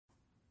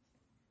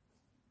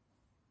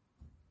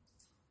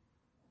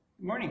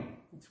Good morning.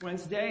 It's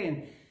Wednesday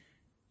and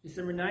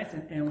December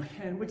 9th,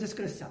 and we're just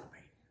going to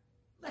celebrate.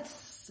 Let's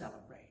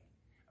celebrate.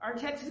 Our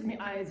text is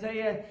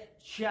Isaiah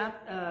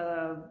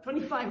chapter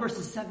 25,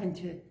 verses 7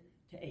 to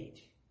 8.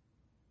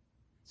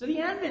 So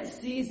the Advent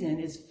season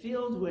is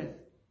filled with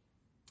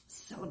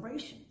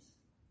celebrations.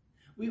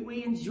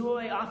 We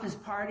enjoy office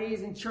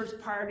parties and church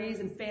parties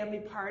and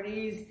family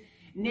parties,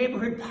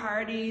 neighborhood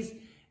parties,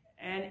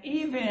 and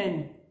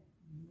even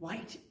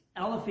white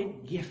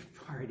elephant gift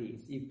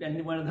parties. You've been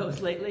to one of those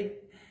lately?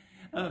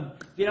 If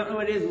you don't know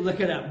what it is,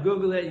 look it up.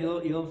 Google it,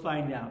 you'll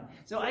find out.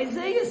 So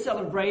Isaiah's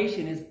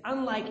celebration is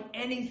unlike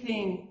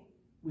anything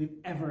we've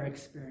ever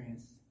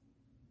experienced.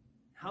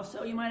 How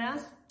so, you might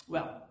ask?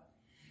 Well,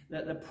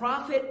 the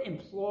prophet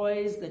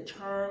employs the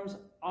terms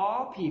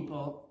all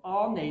people,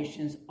 all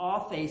nations,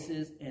 all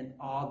faces, and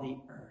all the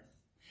earth.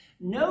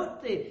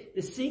 Note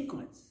the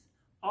sequence.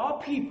 All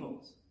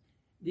peoples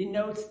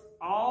denotes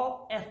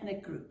all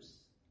ethnic groups.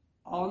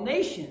 All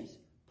nations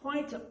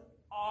point to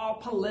all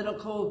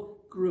political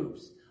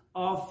groups.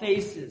 All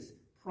faces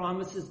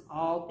promises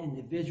all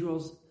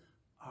individuals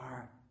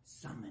are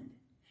summoned.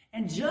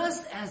 And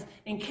just as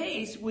in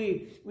case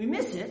we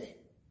miss it,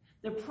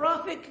 the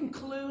prophet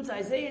concludes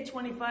Isaiah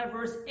 25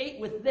 verse 8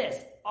 with this: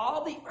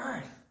 all the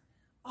earth.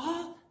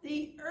 All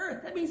the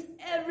earth. That means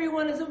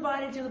everyone is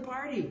invited to the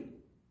party.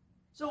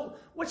 So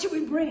what should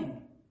we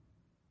bring?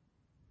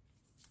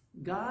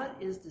 God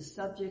is the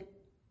subject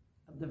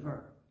of the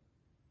verb.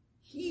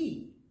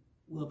 He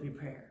will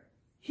prepare.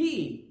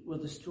 He will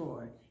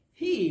destroy.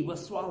 He will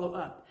swallow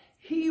up.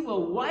 He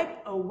will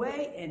wipe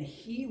away, and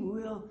he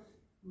will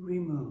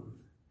remove.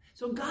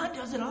 So God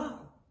does it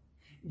all.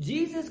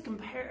 Jesus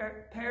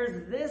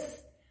compares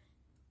this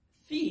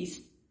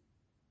feast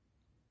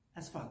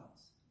as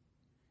follows.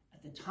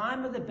 At the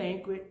time of the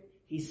banquet,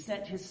 he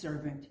sent his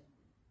servant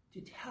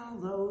to tell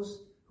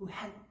those who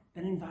had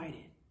been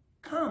invited,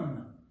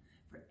 "Come,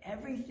 for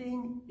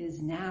everything is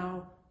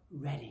now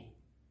ready."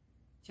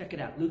 Check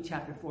it out, Luke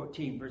chapter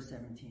 14, verse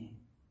 17.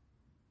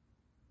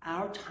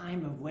 Our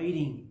time of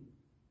waiting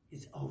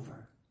is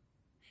over.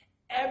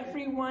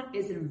 Everyone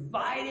is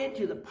invited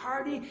to the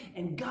party,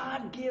 and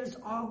God gives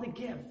all the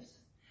gifts.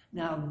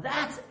 Now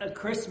that's a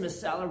Christmas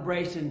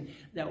celebration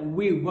that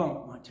we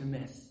won't want to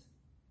miss.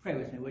 Pray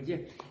with me, would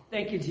you?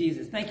 Thank you,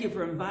 Jesus. Thank you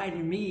for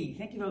inviting me.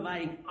 Thank you for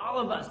inviting all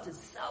of us to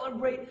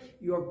celebrate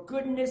your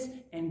goodness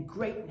and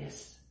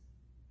greatness.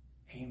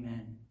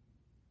 Amen.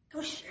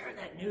 Go share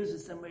that news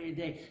with somebody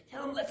today.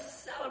 Tell them,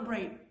 let's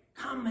celebrate.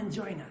 Come and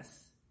join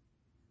us.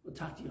 We'll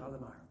talk to you all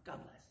tomorrow.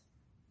 God bless.